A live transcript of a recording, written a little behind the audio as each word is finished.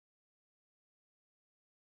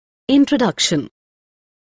Introduction.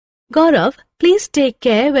 Gaurav, please take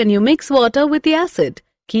care when you mix water with the acid.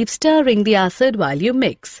 Keep stirring the acid while you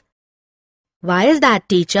mix. Why is that,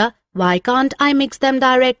 teacher? Why can't I mix them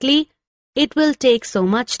directly? It will take so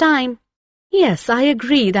much time. Yes, I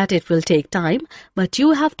agree that it will take time, but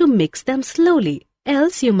you have to mix them slowly,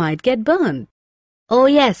 else you might get burned. Oh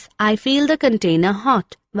yes, I feel the container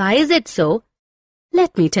hot. Why is it so?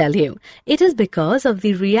 Let me tell you, it is because of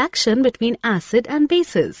the reaction between acid and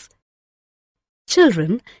bases.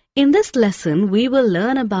 Children, in this lesson we will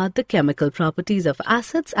learn about the chemical properties of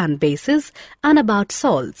acids and bases and about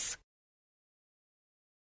salts.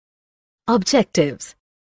 Objectives.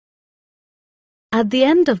 At the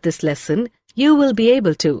end of this lesson, you will be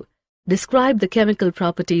able to describe the chemical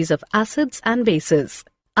properties of acids and bases,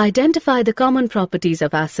 identify the common properties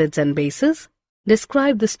of acids and bases,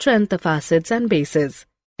 describe the strength of acids and bases,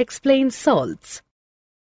 explain salts.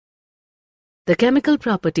 The chemical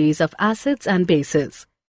properties of acids and bases.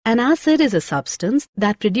 An acid is a substance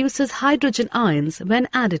that produces hydrogen ions when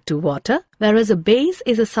added to water, whereas a base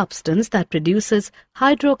is a substance that produces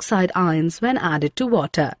hydroxide ions when added to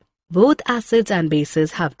water. Both acids and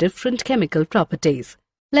bases have different chemical properties.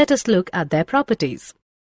 Let us look at their properties.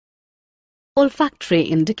 Olfactory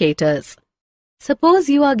indicators. Suppose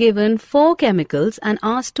you are given 4 chemicals and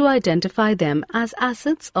asked to identify them as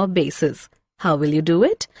acids or bases. How will you do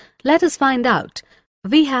it? Let us find out.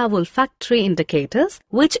 We have olfactory indicators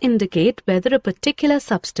which indicate whether a particular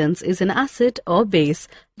substance is an acid or base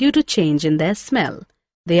due to change in their smell.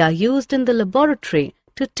 They are used in the laboratory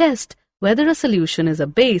to test whether a solution is a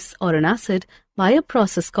base or an acid by a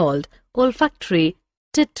process called olfactory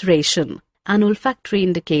titration. An olfactory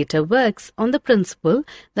indicator works on the principle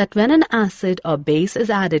that when an acid or base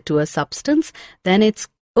is added to a substance, then its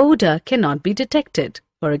odor cannot be detected.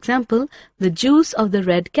 For example, the juice of the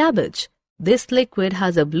red cabbage. This liquid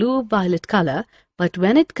has a blue-violet color, but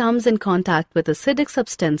when it comes in contact with acidic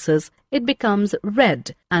substances, it becomes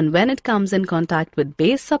red, and when it comes in contact with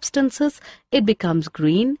base substances, it becomes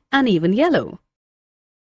green and even yellow.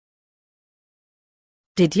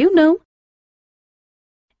 Did you know?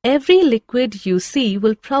 Every liquid you see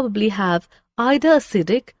will probably have either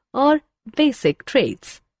acidic or basic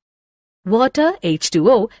traits. Water,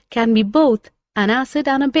 H2O, can be both an acid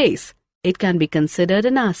and a base. It can be considered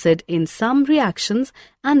an acid in some reactions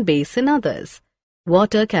and base in others.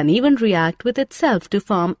 Water can even react with itself to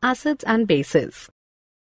form acids and bases.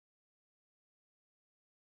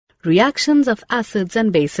 Reactions of acids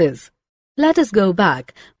and bases. Let us go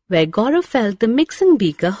back where Gaurav felt the mixing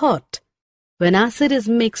beaker hot. When acid is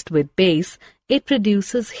mixed with base, it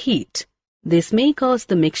produces heat. This may cause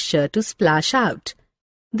the mixture to splash out.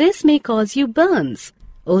 This may cause you burns.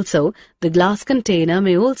 Also, the glass container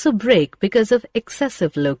may also break because of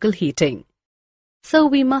excessive local heating. So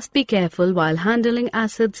we must be careful while handling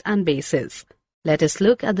acids and bases. Let us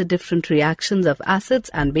look at the different reactions of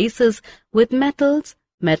acids and bases with metals,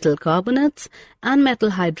 metal carbonates, and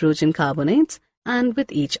metal hydrogen carbonates, and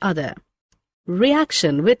with each other.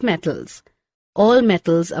 Reaction with metals. All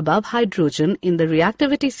metals above hydrogen in the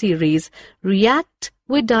reactivity series react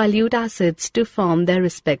with dilute acids to form their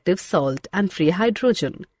respective salt and free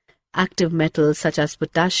hydrogen. Active metals such as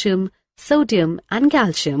potassium, sodium and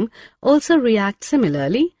calcium also react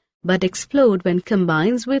similarly but explode when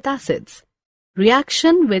combined with acids.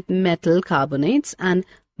 Reaction with metal carbonates and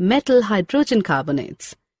metal hydrogen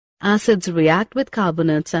carbonates. Acids react with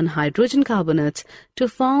carbonates and hydrogen carbonates to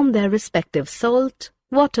form their respective salt,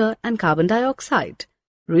 water and carbon dioxide.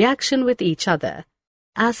 Reaction with each other.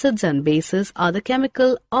 Acids and bases are the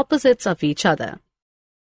chemical opposites of each other.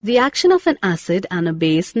 The action of an acid and a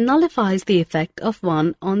base nullifies the effect of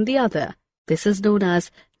one on the other. This is known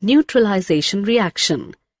as neutralization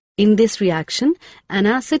reaction. In this reaction, an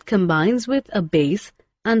acid combines with a base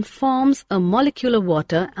and forms a molecule of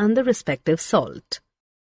water and the respective salt.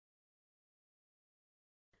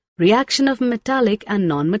 Reaction of metallic and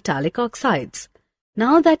non-metallic oxides.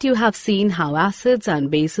 Now that you have seen how acids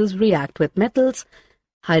and bases react with metals,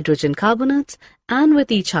 hydrogen carbonates, and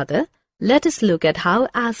with each other, let us look at how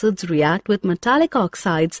acids react with metallic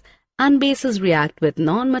oxides and bases react with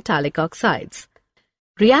non-metallic oxides.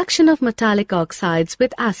 Reaction of metallic oxides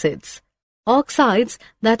with acids. Oxides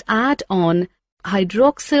that add on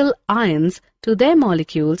hydroxyl ions to their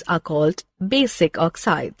molecules are called basic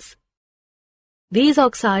oxides. These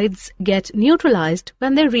oxides get neutralized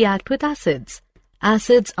when they react with acids.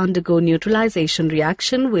 Acids undergo neutralization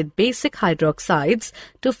reaction with basic hydroxides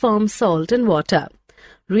to form salt and water.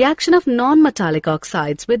 Reaction of non-metallic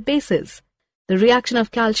oxides with bases. The reaction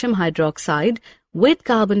of calcium hydroxide with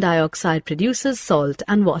carbon dioxide produces salt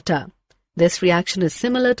and water. This reaction is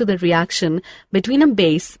similar to the reaction between a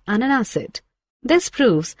base and an acid. This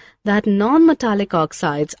proves that non-metallic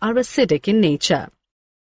oxides are acidic in nature.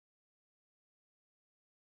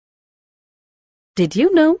 Did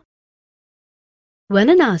you know? When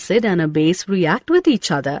an acid and a base react with each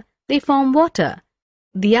other, they form water.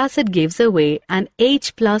 The acid gives away an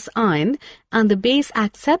H+ ion and the base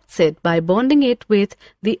accepts it by bonding it with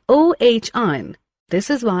the OH ion. This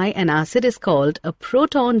is why an acid is called a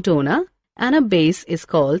proton donor and a base is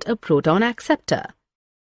called a proton acceptor.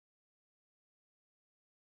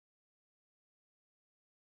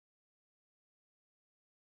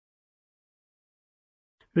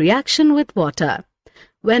 Reaction with water.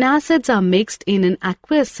 When acids are mixed in an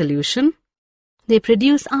aqueous solution, they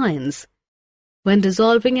produce ions. When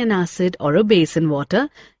dissolving an acid or a base in water,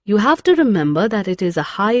 you have to remember that it is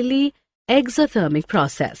a highly exothermic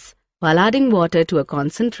process. While adding water to a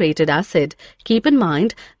concentrated acid, keep in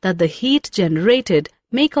mind that the heat generated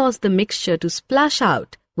may cause the mixture to splash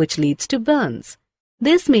out, which leads to burns.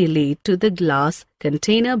 This may lead to the glass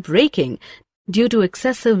container breaking due to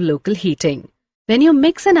excessive local heating. When you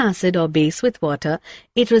mix an acid or base with water,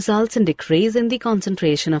 it results in decrease in the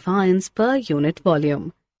concentration of ions per unit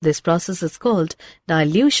volume. This process is called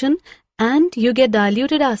dilution and you get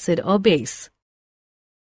diluted acid or base.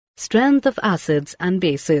 Strength of acids and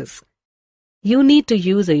bases. You need to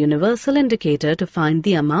use a universal indicator to find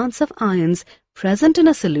the amounts of ions present in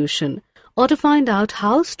a solution or to find out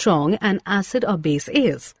how strong an acid or base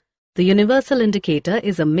is. The universal indicator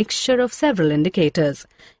is a mixture of several indicators.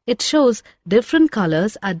 It shows different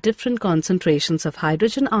colors at different concentrations of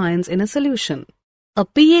hydrogen ions in a solution. A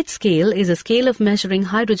pH scale is a scale of measuring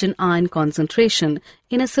hydrogen ion concentration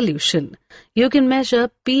in a solution. You can measure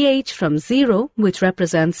pH from 0, which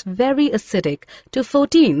represents very acidic, to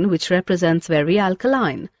 14, which represents very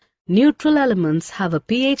alkaline. Neutral elements have a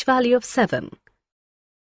pH value of 7.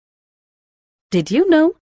 Did you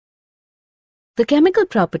know? The chemical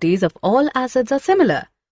properties of all acids are similar.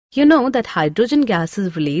 You know that hydrogen gas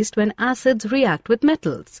is released when acids react with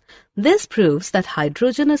metals. This proves that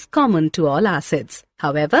hydrogen is common to all acids.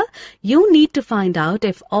 However, you need to find out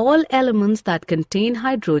if all elements that contain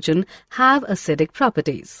hydrogen have acidic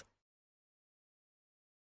properties.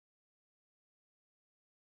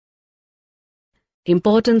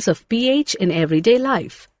 Importance of pH in everyday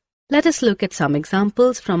life. Let us look at some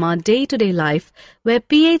examples from our day-to-day life where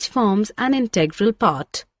pH forms an integral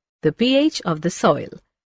part. The pH of the soil.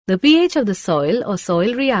 The pH of the soil or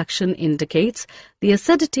soil reaction indicates the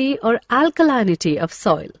acidity or alkalinity of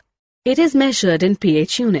soil. It is measured in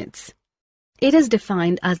pH units. It is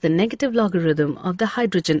defined as the negative logarithm of the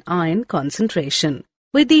hydrogen ion concentration.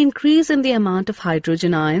 With the increase in the amount of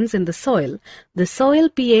hydrogen ions in the soil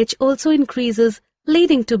pH also increases,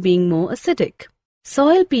 leading to being more acidic.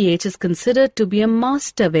 Soil pH is considered to be a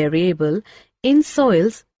master variable in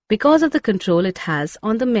soils because of the control it has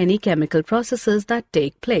on the many chemical processes that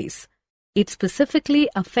take place. It specifically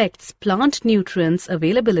affects plant nutrients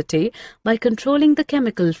availability by controlling the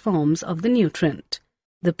chemical forms of the nutrient.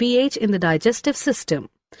 The pH in the digestive system.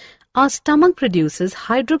 Our stomach produces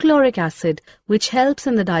hydrochloric acid, which helps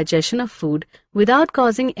in the digestion of food without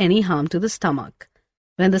causing any harm to the stomach.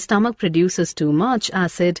 When the stomach produces too much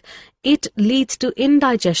acid, it leads to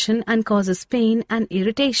indigestion and causes pain and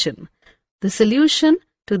irritation. The solution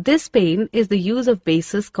to this pain is the use of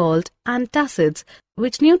bases called antacids,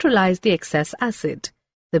 which neutralize the excess acid.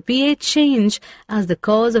 The pH change as the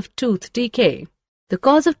cause of tooth decay. The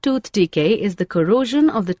cause of tooth decay is the corrosion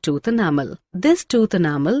of the tooth enamel. This tooth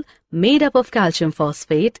enamel, made up of calcium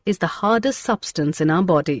phosphate, is the hardest substance in our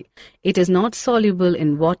body. It is not soluble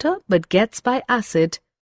in water but gets by acid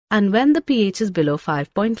and when the pH is below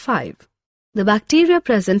 5.5. The bacteria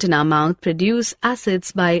present in our mouth produce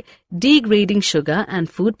acids by degrading sugar and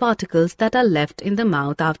food particles that are left in the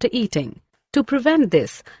mouth after eating. To prevent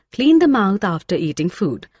this, clean the mouth after eating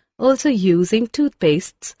food. Also using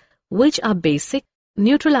toothpastes, which are basic,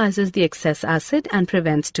 neutralizes the excess acid and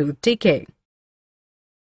prevents tooth decay.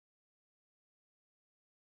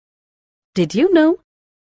 Did you know?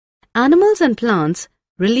 Animals and plants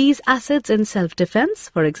release acids in self-defense.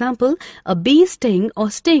 For example, a bee sting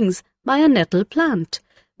or stings by a nettle plant.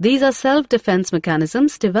 These are self-defense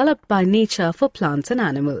mechanisms developed by nature for plants and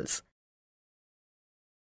animals.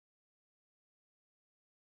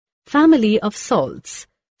 Family of salts.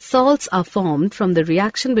 Salts are formed from the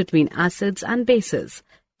reaction between acids and bases.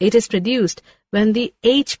 It is produced when the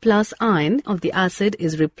H+ ion of the acid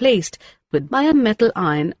is replaced by a metal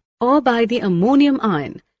ion or by the ammonium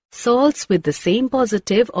ion. Salts with the same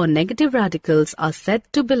positive or negative radicals are said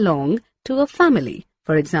to belong to a family.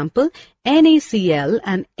 For example, NaCl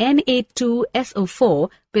and Na2SO4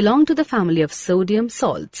 belong to the family of sodium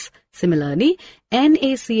salts. Similarly,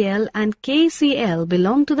 NaCl and KCl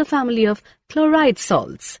belong to the family of chloride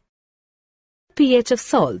salts. pH of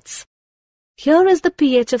salts. Here is the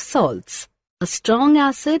pH of salts. A strong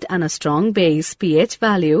acid and a strong base pH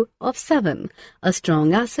value of 7. A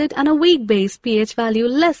strong acid and a weak base pH value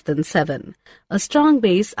less than 7. A strong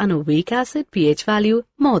base and a weak acid pH value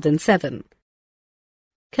more than 7.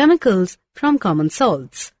 Chemicals from common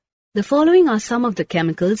salts. The following are some of the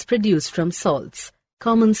chemicals produced from salts.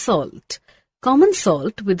 Common salt. Common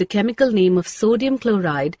salt with the chemical name of sodium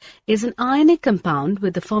chloride is an ionic compound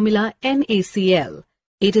with the formula NaCl.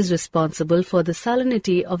 It is responsible for the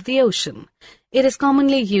salinity of the ocean. It is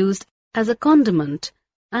commonly used as a condiment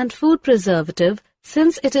and food preservative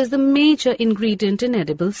since it is the major ingredient in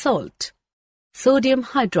edible salt. Sodium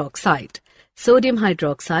hydroxide. Sodium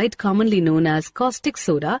hydroxide, commonly known as caustic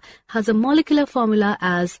soda, has a molecular formula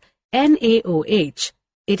as NaOH.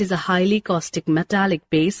 It is a highly caustic metallic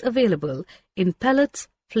base available in pellets,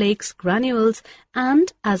 flakes, granules,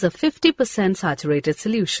 and as a 50% saturated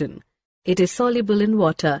solution. It is soluble in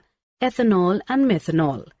water, ethanol, and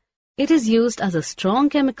methanol. It is used as a strong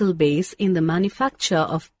chemical base in the manufacture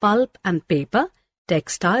of pulp and paper,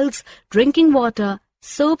 textiles, drinking water,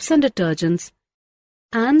 soaps and detergents,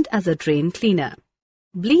 and as a drain cleaner.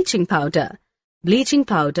 Bleaching powder. Bleaching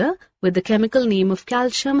powder, with the chemical name of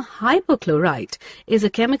calcium hypochlorite, is a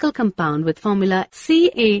chemical compound with formula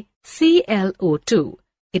CaClO2.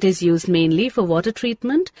 It is used mainly for water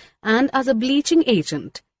treatment and as a bleaching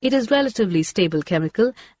agent. It is relatively stable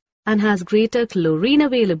chemical and has greater chlorine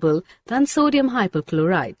available than sodium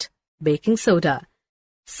hypochlorite. Baking soda.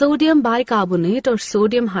 Sodium bicarbonate or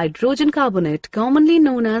sodium hydrogen carbonate, commonly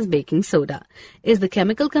known as baking soda, is the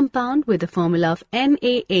chemical compound with the formula of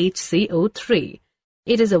NaHCO3.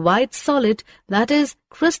 It is a white solid that is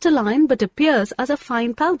crystalline but appears as a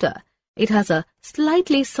fine powder. It has a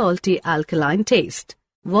slightly salty alkaline taste.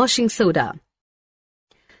 Washing soda.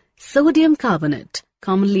 Sodium carbonate,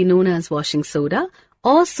 commonly known as washing soda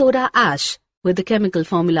or soda ash, with the chemical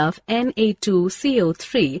formula of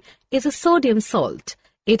Na2CO3, is a sodium salt.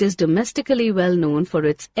 It is domestically well known for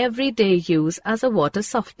its everyday use as a water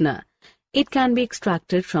softener. It can be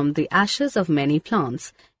extracted from the ashes of many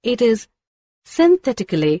plants. It is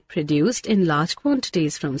synthetically produced in large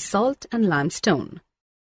quantities from salt and limestone.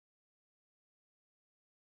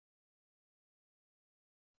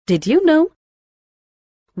 Did you know?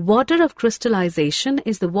 Water of crystallization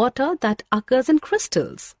is the water that occurs in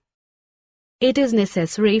crystals. It is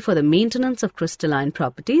necessary for the maintenance of crystalline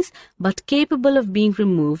properties but capable of being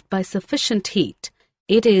removed by sufficient heat.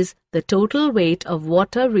 It is the total weight of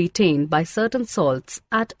water retained by certain salts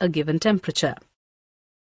at a given temperature.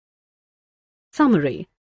 Summary.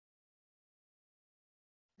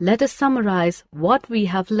 Let us summarize what we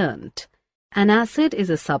have learnt. An acid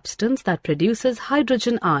is a substance that produces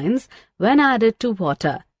hydrogen ions when added to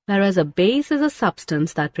water, whereas a base is a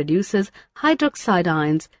substance that produces hydroxide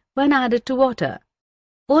ions when added to water.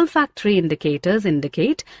 Olfactory indicators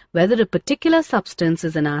indicate whether a particular substance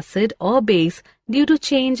is an acid or base due to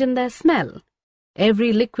change in their smell.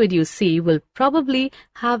 Every liquid you see will probably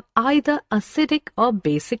have either acidic or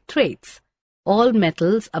basic traits. All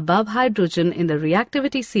metals above hydrogen in the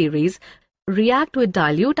reactivity series react with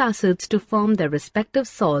dilute acids to form their respective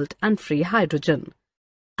salt and free hydrogen.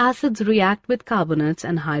 Acids react with carbonates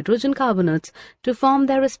and hydrogen carbonates to form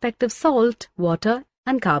their respective salt, water,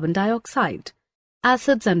 and carbon dioxide.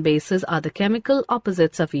 Acids and bases are the chemical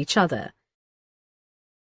opposites of each other.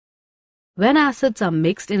 When acids are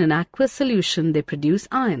mixed in an aqueous solution, they produce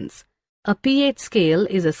ions. A pH scale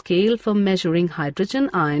is a scale for measuring hydrogen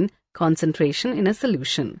ion concentration in a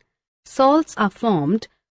solution. Salts are formed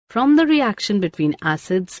from the reaction between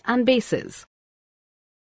acids and bases.